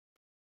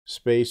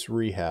space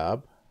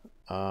rehab.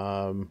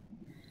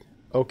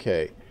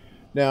 Okay.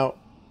 Now,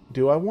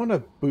 do I want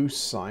to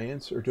boost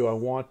science or do I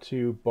want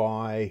to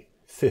buy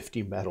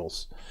 50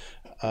 metals?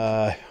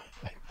 I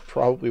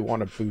probably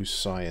want to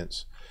boost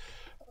science.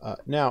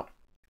 Now,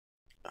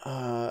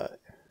 I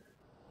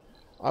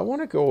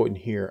want to go in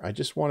here. I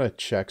just want to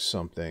check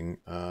something.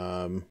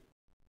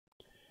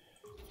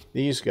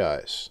 These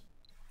guys.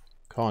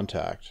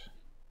 Contact.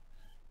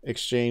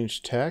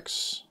 Exchange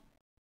texts.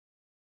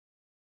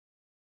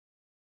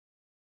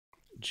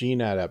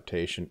 Gene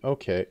adaptation.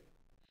 Okay.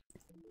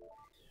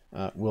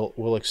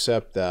 We'll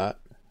accept that.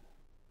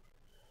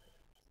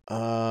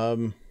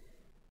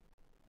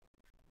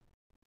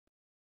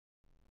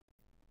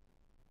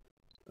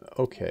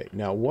 Okay,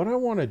 now what I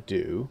want to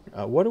do,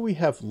 what do we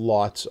have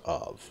lots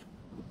of?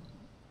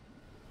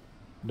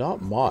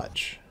 Not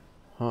much.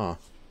 Huh.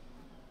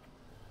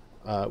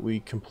 We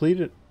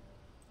completed...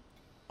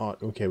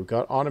 okay, we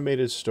got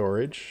automated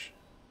storage.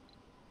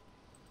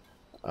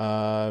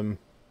 Now,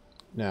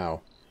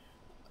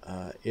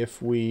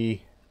 if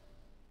we...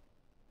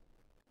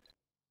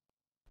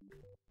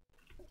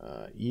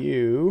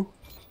 you...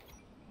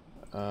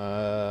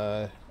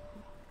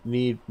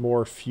 need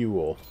more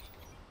fuel.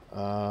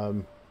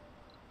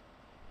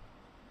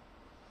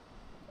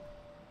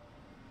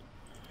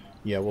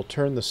 Yeah, we'll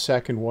turn the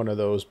second one of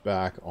those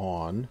back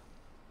on.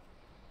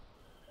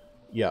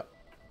 Yep.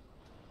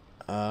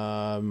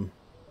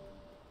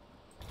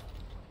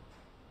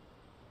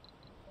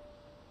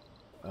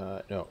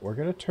 No, we're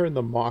going to turn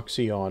the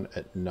Moxie on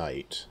at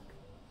night.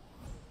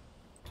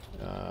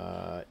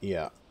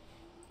 Yeah.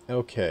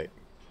 Okay.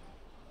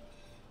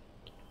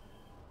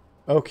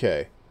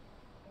 Okay.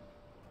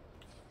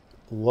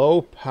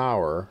 Low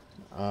power.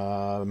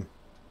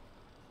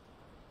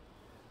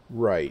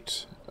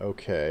 Right.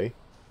 Okay.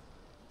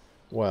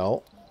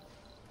 Well,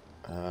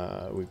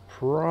 we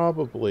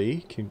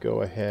probably can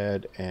go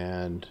ahead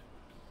and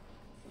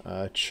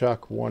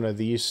chuck one of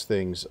these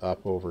things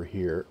up over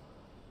here.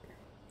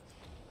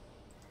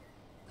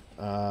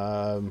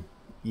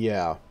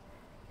 Yeah.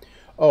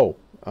 Oh,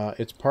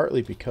 it's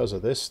partly because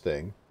of this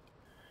thing.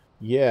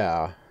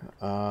 Yeah.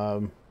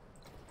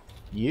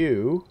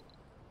 You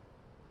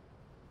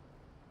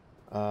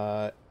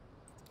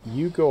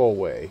go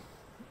away.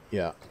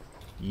 Yeah.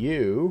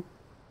 You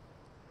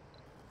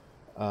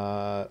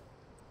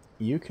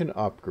can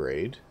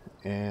upgrade,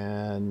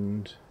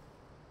 and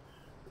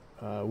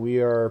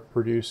we're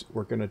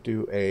going to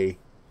do a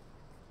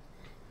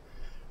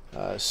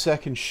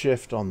second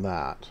shift on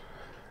that.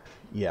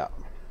 Yeah.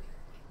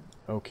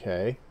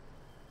 Okay.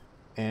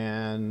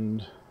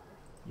 And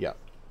yeah.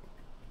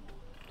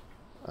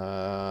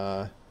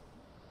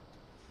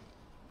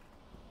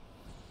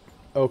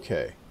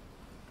 Okay.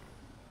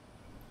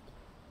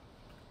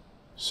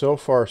 So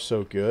far,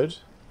 so good.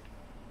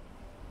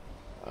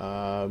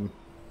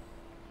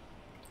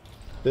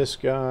 This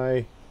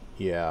guy,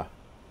 yeah.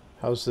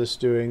 How's this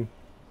doing?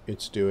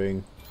 It's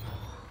doing.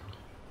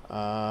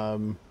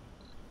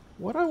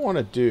 What I want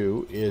to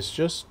do is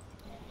just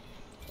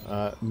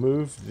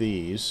move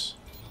these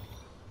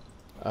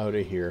out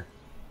of here.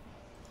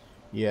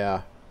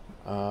 Yeah.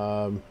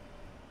 I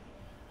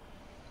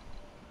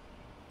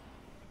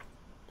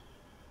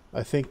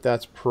think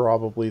that's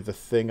probably the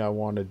thing I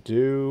want to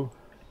do.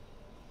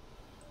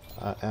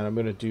 And I'm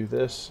going to do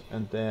this,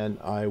 and then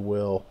I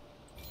will...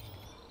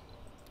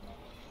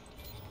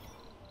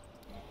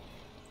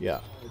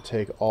 yeah,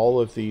 take all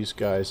of these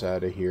guys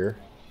out of here.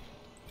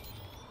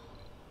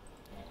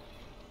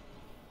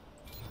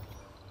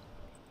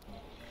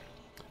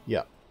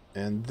 Yeah,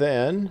 and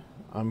then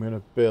I'm going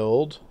to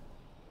build...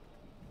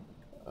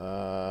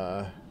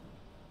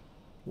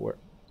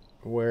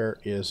 where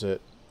is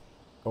it?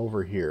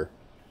 Over here.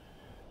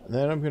 And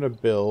then I'm going to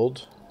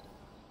build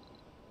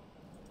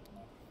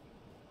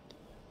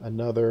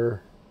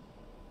another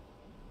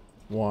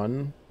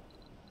one.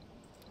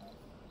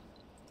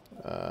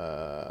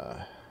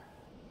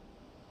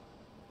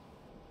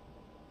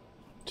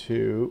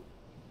 2,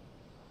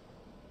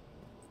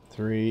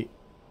 3,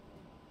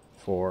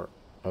 4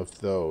 of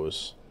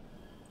those.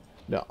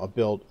 No, I'll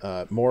build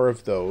more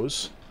of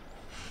those.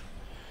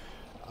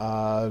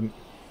 Yeah.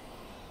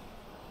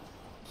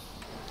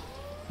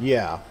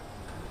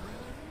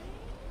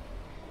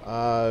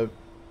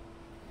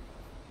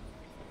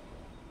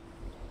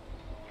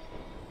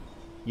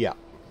 Yeah.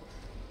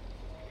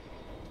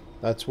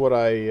 That's what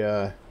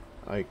I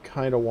I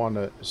kind of want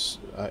to.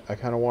 I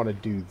kind of want to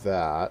do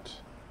that.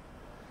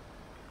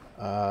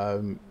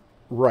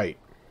 Right.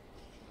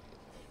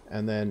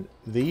 And then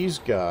these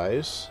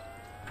guys,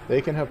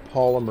 they can have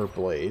polymer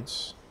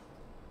blades.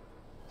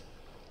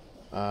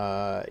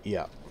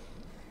 Yeah.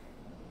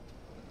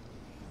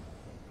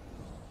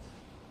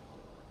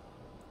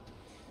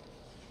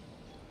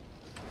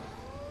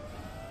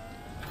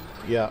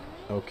 Yeah,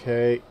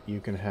 okay.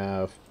 You can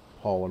have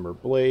polymer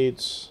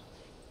blades.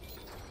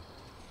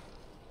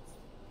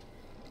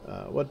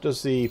 What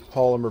does the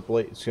polymer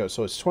blades go?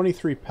 So it's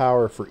 23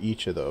 power for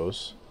each of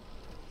those.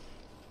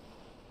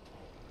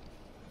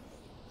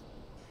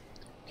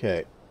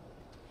 Okay.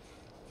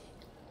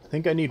 I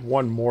think I need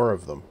one more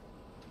of them.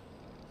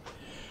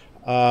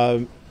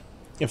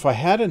 If I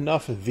had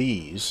enough of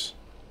these,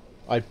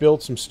 I'd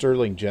build some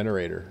Stirling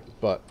generator,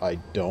 but I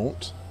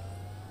don't.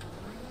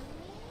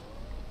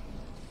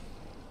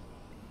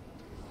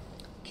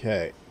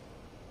 Okay.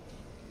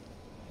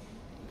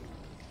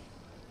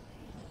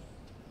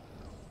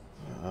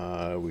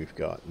 We've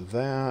got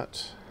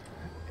that.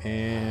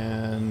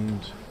 And...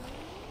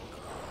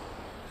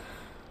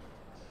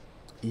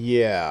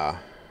 yeah.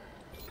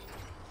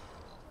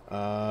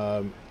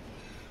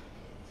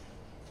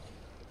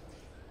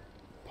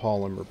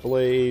 Polymer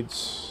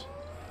blades.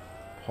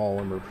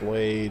 Polymer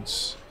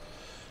blades.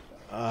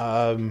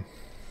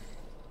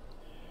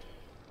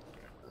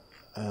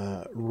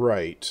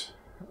 Right.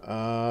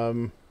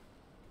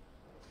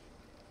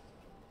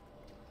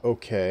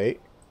 Okay.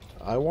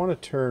 I want to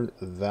turn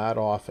that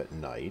off at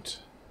night.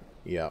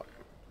 Yeah.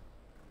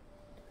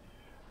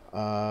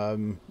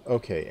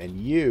 Okay, and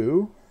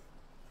you...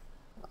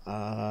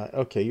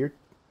 okay,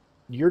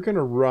 you're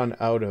gonna run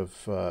out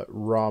of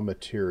raw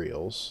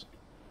materials.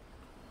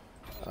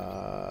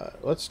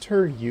 Let's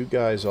turn you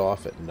guys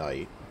off at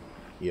night.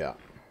 Yeah.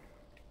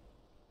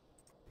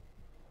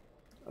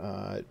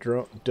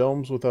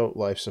 Domes without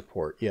life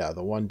support. Yeah,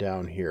 the one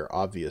down here,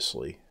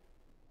 obviously.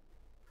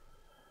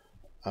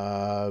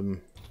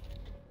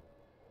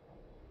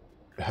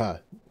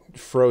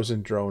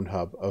 Frozen drone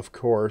hub, of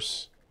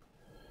course.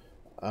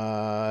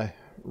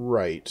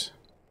 Right.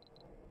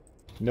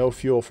 No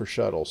fuel for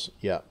shuttles.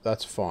 Yeah,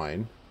 that's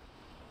fine.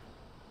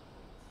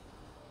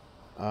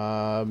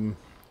 Right.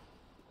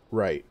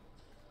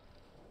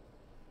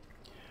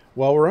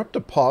 Well, we're up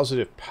to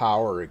positive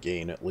power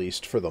again, at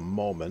least for the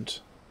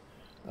moment.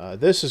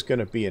 This is going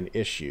to be an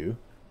issue.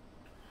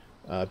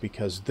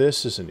 Because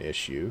this is an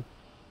issue.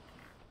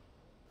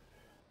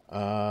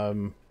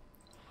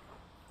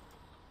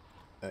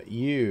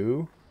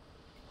 You...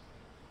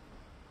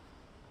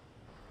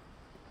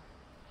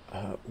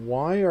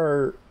 why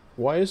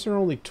is there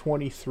only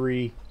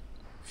 23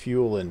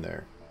 fuel in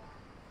there?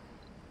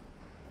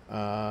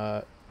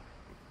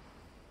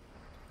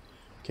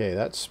 Okay,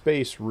 that's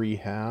space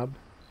rehab.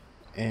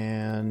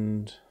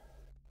 And...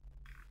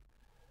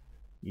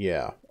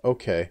 yeah,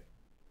 okay.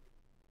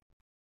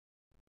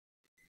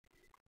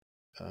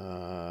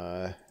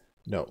 No,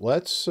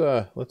 let's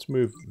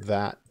move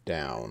that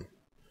down.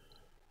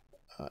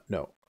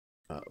 No.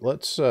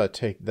 Let's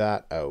take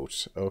that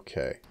out.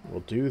 Okay,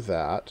 we'll do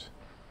that.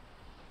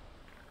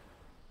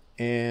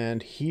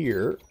 And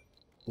here,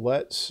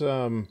 let's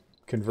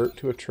convert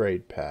to a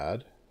trade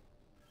pad.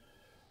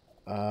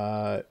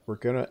 We're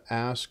going to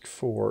ask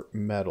for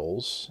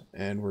metals,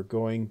 and we're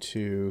going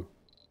to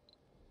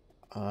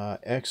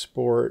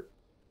export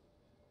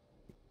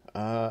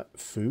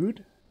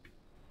food?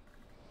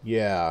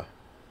 Yeah.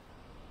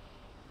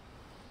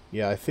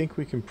 Yeah, I think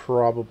we can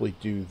probably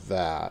do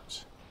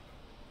that.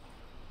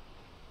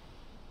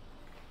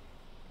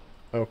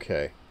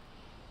 Okay.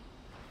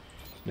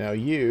 Now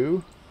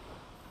you...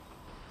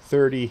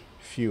 30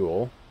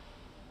 fuel.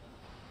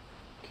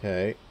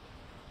 Okay.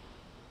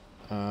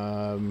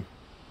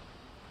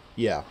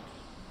 Yeah.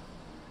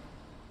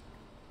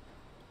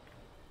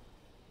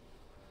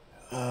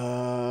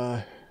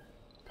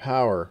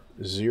 Power,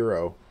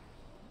 0.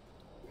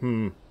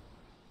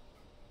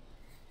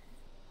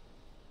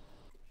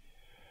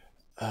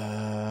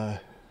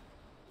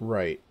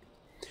 Right.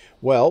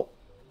 Well,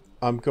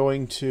 I'm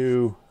going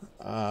to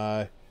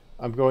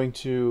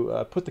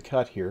put the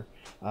cut here.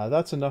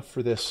 That's enough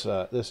for this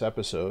this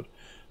episode.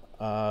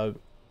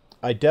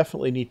 I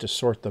definitely need to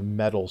sort the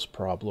metals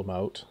problem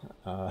out.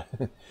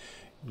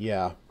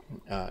 Yeah.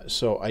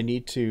 So I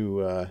need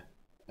to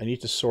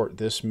sort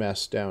this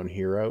mess down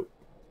here out,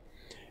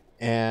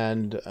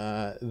 and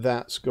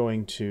that's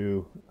going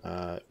to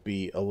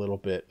be a little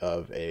bit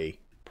of a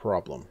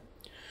problem.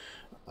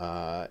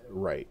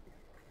 Right.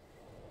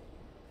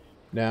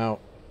 Now,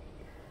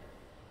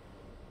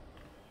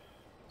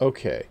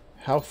 okay,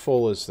 how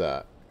full is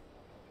that?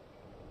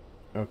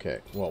 Okay,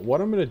 well, what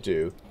I'm going to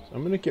do,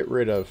 I'm going to get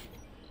rid of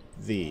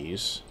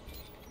these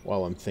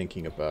while I'm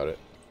thinking about it.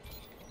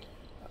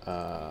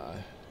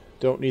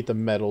 Don't need the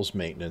metals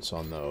maintenance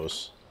on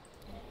those.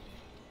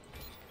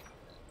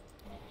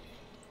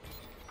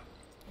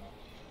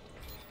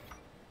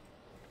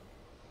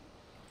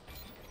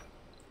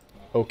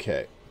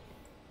 Okay,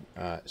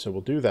 so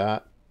we'll do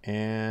that,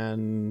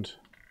 and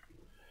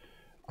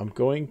I'm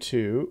going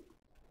to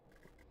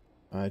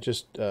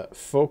just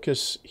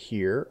focus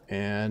here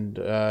and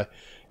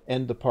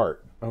end the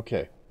part.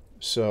 Okay,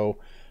 so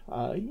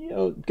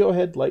go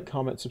ahead, like,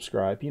 comment,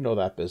 subscribe. You know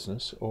that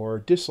business, or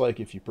dislike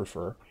if you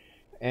prefer.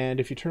 And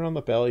if you turn on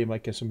the bell, you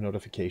might get some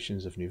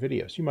notifications of new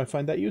videos. You might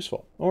find that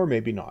useful, or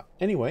maybe not.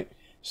 Anyway,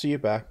 see you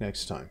back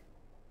next time.